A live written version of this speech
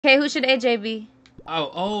Okay, who should AJ be?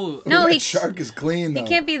 Oh. No, that shark is clean though. He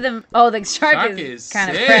can't be the. Oh, the shark is kind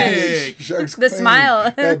of fresh. Shark's the clean.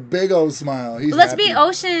 smile. That big old smile. He's Let's happy. be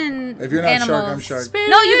ocean. If you're not animals. shark, I'm shark.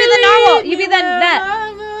 No, you be the narwhal. You be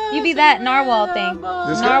that. You be that narwhal thing.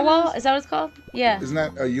 Narwhal? Is that what it's called? Yeah. Isn't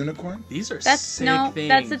that a unicorn? These are That's sick things.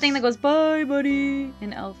 That's the thing that goes bye, buddy,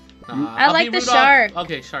 in Elf. I I'll like be the Rudolph. shark.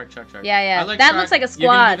 Okay, shark. Yeah. Like That shark. looks like a You're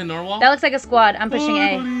gonna squad. be the narwhal? That looks like a squad. I'm pushing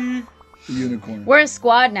A. Unicorn. We're a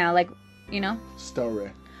squad now, like, you know.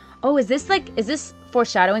 Story. Oh, is this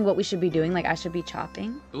foreshadowing what we should be doing? Like, I should be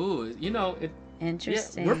chopping. Ooh, you know it.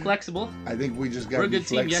 Interesting. Yeah, we're flexible. I think we just got. We're a good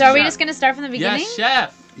team. Yes, So are we chef. just gonna start from the beginning? Yes,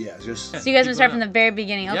 chef. Yeah, just. So you guys gonna start from the very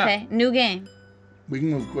beginning? Okay. Yeah. New game. We can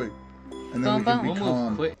move quick, and then Boom, we can boom. be We'll calm.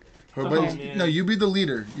 move quick. No, you be the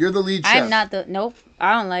leader. You're the lead chef. I'm not the. Nope.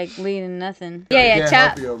 I don't like leading nothing. I Yeah. can't Chop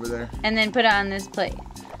help you over there. and then put it on this plate.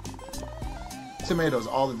 Tomatoes,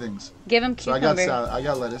 all the things. Give him So I cucumber. got salad. I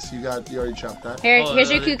got lettuce. You already chopped that. Here's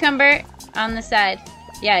your cucumber on the side.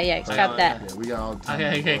 Yeah. Chop that. Yeah, we got all the time.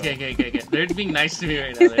 Okay. They're being nice to me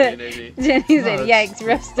right now. Jenny said, "Yikes,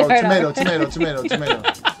 rough start." Oh, tomato.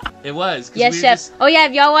 It was. Yes, chef. Oh yeah,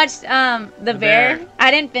 have y'all watched The Bear?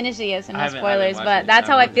 I didn't finish it yet, so no I haven't spoilers. watched But it. that's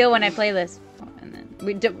how I feel when I play this. And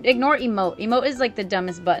then ignore emote. Emote is like the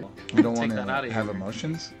dumbest button. We don't want Take that out to of have here.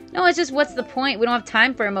 emotions. No, it's just what's the point? We don't have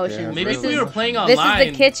time for emotions. Maybe this if we is were playing this online.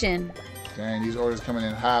 is the kitchen. Dang, these orders coming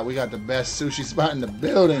in hot. We got the best sushi spot in the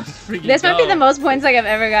building. This might be the most points like I've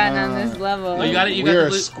ever gotten on this level. Oh, you got it. You got We're the a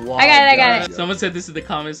blue. squad. I got it. Someone said this is the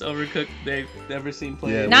calmest Overcooked they've ever seen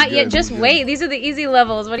play. Yeah, Not we're yet. good, Just we're good. wait. These are the easy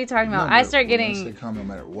levels. What are you talking about? No, I but start we're gonna getting. stay calm no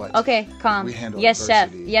matter what. Okay, calm. We handle Yes, chef.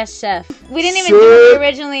 adversity. Yes, chef. We didn't even do what we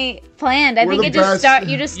originally planned. I We're think the it just best. start.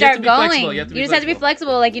 You just You have start to be flexible. going. You have to You be just have to be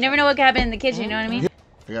flexible. Like you never know what could happen in the kitchen. You know what I mean?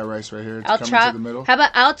 I got rice right here. It's I'll coming chop. to the middle. How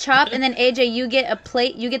about I'll chop and then AJ, you get a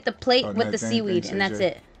plate. You get the plate Oh, with no, the seaweed, thanks, and that's AJ.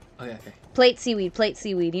 it. Okay. Plate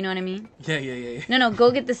seaweed. You know what I mean? Yeah. No, go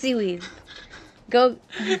get the seaweed. Go.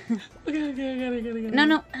 Okay. I got it.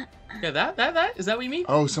 No. Yeah, that is that what you mean?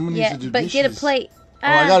 Oh, someone needs Yeah, to do but dishes. get a plate. Oh,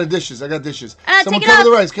 I got dishes. Someone take it cover out.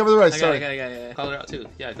 the rice. Cover the rice. I Sorry. got it. Call her out too.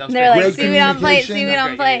 Yeah, that was They're great. like Great seaweed on plate. communication. Seaweed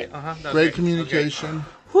on plate. Great communication.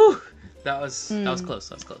 Whew. That was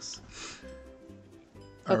close.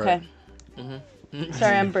 All Okay. right.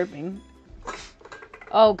 Sorry, I'm burping.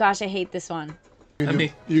 Oh gosh, I hate this one. You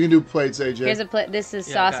can do plates, AJ. Here's a plate. This is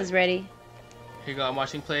Yeah, sauce got is it. ready. Here you go. I'm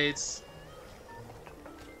washing plates.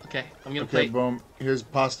 Okay, I'm gonna Okay, plate. boom. Here's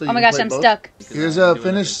pasta. Oh You my can gosh, plate I'm both. stuck. Here's a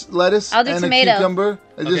finished lettuce I'll do and tomato. a cucumber.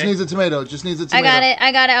 It just Okay. needs a tomato. Just needs a I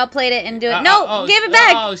tomato. got it. I'll plate it and do it. No, give it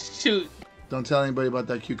back. Oh shoot! Don't tell anybody about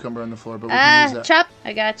that cucumber on the floor, but we can use that. Chop.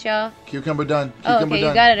 I got y'all. Cucumber done. Oh, Cucumber okay, done.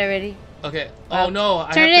 you got it already. Okay. Oh no!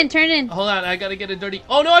 Turn it in. Hold on, I gotta get it dirty.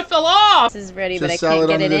 Oh no! I fell off. This is ready, Just but I salad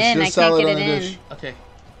can't on get the it dish. in. I Just can't salad get on it the in. dish. Okay.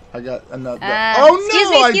 I got another. Ah, Oh excuse no!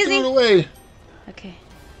 me, I excuse threw it me. away. Okay.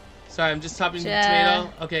 Sorry, I'm just topping the Ja-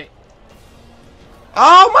 tomato. Okay.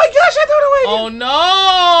 Oh my gosh! I threw it away. Oh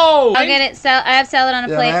no! I'll get it. I have salad on a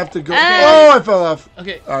Yeah, plate. I have to go. Ah. Oh, I fell off.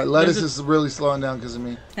 Okay. All right, lettuce There's is really slowing down because of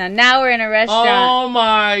me. Now we're in a restaurant. Oh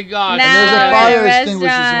my god! Now- And there's we're a in fire a extinguisher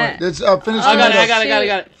restaurant. somewhere. It's finished. I got it. tomato. I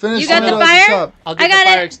got it. Finished You got the tomato at fire? top. I'll get I got the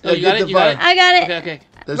fire. it. Oh, you Yeah, got get it. the You got it. fire. I got it. Okay.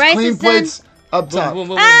 There's Rice clean is done. plates up top.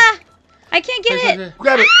 Boom. Ah! I can't get it.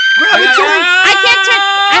 Grab it. Grab it, Tori. I can't turn.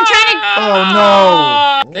 I'm trying to.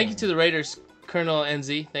 Oh no. Thank you to the Raiders, Colonel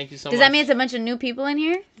NZ. Thank you so much. Does that mean it's a bunch of new people in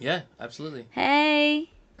here? Yeah, absolutely. Hey,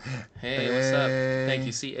 Hey, what's up? Hey. Thank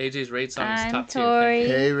you. See, AJ's rate song is I'm top tier. Tori.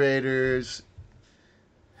 Hey Raiders.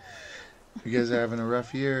 You guys are having a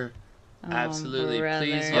rough year. Oh, Absolutely. brother.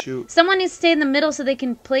 Please. Shoot. Someone needs to stay in the middle so they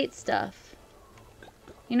can plate stuff.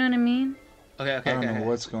 You know what I mean? Okay. I don't know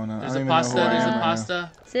what's going on. There's I a don't even know pasta. who I There's am a right now.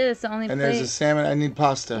 pasta. That's it. It's the only And plate. there's a salmon. I need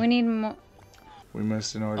pasta. We need more. We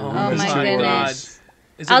missed an order. Oh, We Oh missed my two goodness. orders.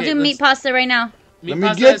 It's I'll okay, do meat let's- pasta right now. meat Let me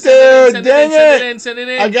pasta. get Send it there, in, send it in, dang send it. it in, send it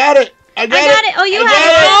in. I got it. I got it. Oh, you I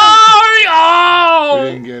have got it. Oh!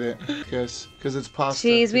 We didn't get it. Yes, because it's pasta.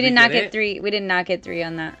 Jeez, we Did did we not get get it? 3. We did not get 3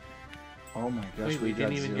 on that. Oh my gosh, Wait, we we got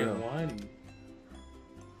didn't even 0. get one.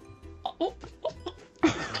 Oh.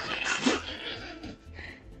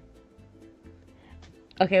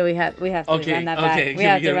 Okay, we have to Okay, run that okay, back. We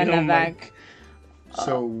have to give me- run oh that my- back.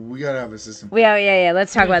 So we gotta have a system. Yeah.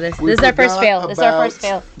 Let's talk about this. We This is our first forgot fail. This is our about first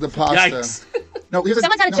fail. The pasta. Yikes. No, here's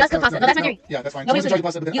Someone's gotta adjust the pasta. No, that's not your- Yeah, that's fine. Nobody's Someone's in charge of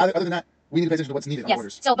pasta, but you- other than that, we need to pay attention to what's needed on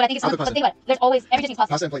orders. So, but I think it's I'll put but pasta. think about it. There's always every dish needs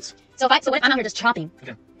pasta. Pasta and plates. So what if I'm out here just chopping?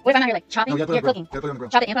 Okay. What if I'm out here like chopping? No, you gotta put You're it on the cooking. grill. You gotta put it on the grill.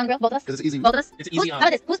 Chop it and put it on the grill. Both of us. Because it's easy. Both of us. It's easy How on.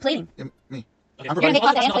 about this? Who's plating? Me. Okay. You're I'm gonna providing. make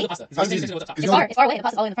pasta and I'll do plate? pasta. It's easy. It's It's far. It's far away. The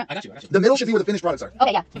pasta's all in the front. I got you. The middle should be where the finished products are.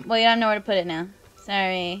 Okay, yeah. Well, you don't know where to put it now.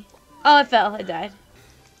 Sorry. Oh, it fell. It died.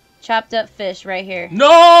 chopped up fish right here.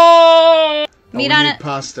 No! Meat on it.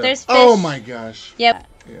 Pasta. There's fish. Oh my gosh. Yep.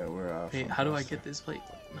 Yeah, we're off. Hey, how do I get this plate?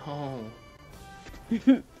 No.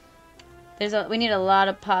 We need a lot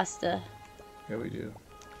of pasta. Yeah, we do.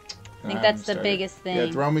 I think that's the biggest thing.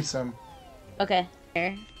 Yeah, throw me some. Okay.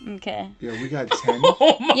 Here. Okay. Yeah, we got 10.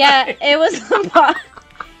 Oh my. Yeah, it was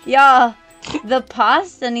y'all. The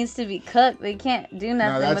pasta needs to be cooked. We can't do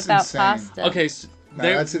nothing without insane. pasta. Okay, so No,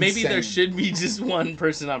 maybe there insane. should be just one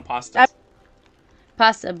person on pasta.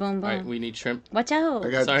 Pasta, boom, boom. Alright, we need shrimp. Watch out. I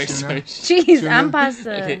got Sorry, tuna. sorry. Jeez, Tuna. I'm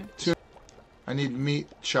pasta. Okay. I need meat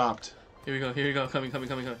chopped. Here we go, here we go. Coming. Here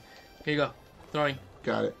you go. Throwing.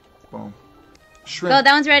 Got it. Boom. Shrimp. Go,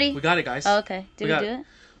 that one's ready. We got it, guys. Oh, okay. Did we got do it. it?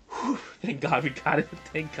 Thank God we got it.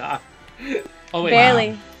 Thank God. Oh, wait.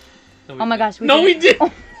 Barely. No, Oh my gosh. We did.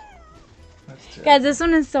 Oh. That's terrible. Guys, this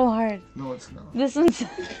one is so hard. No, it's not. This one's...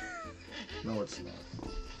 No, it's not.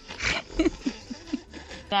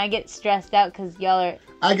 I get stressed out because y'all are...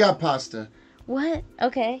 I got pasta. What?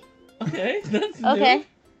 Okay. Okay, that's new. Okay.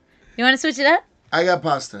 You want to switch it up? I got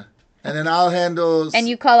pasta. And then I'll handle... And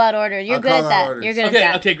you call out order. You're I'll good call at out that. orders. You're good at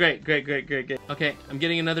that. Okay, great. Okay, I'm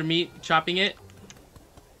getting another meat, chopping it.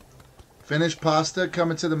 Finish pasta,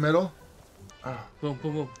 coming to the middle. Oh. Boom,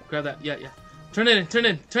 boom, boom. Grab that. Yeah. Turn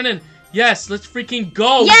in. Yes, let's freaking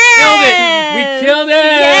go. Yes! We killed it.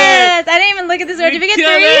 Yes! I didn't even look at this order. Did we get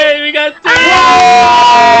 3? We got 3.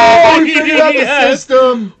 Oh, we figured out the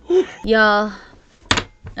system. Y'all,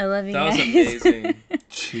 I love you That guys. was amazing.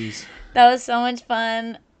 Jeez. That was so much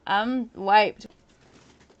fun. I'm wiped.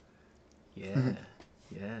 Yeah.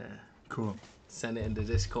 Cool. Send it into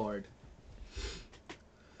Discord.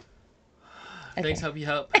 Okay. Thanks, hope you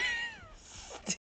help.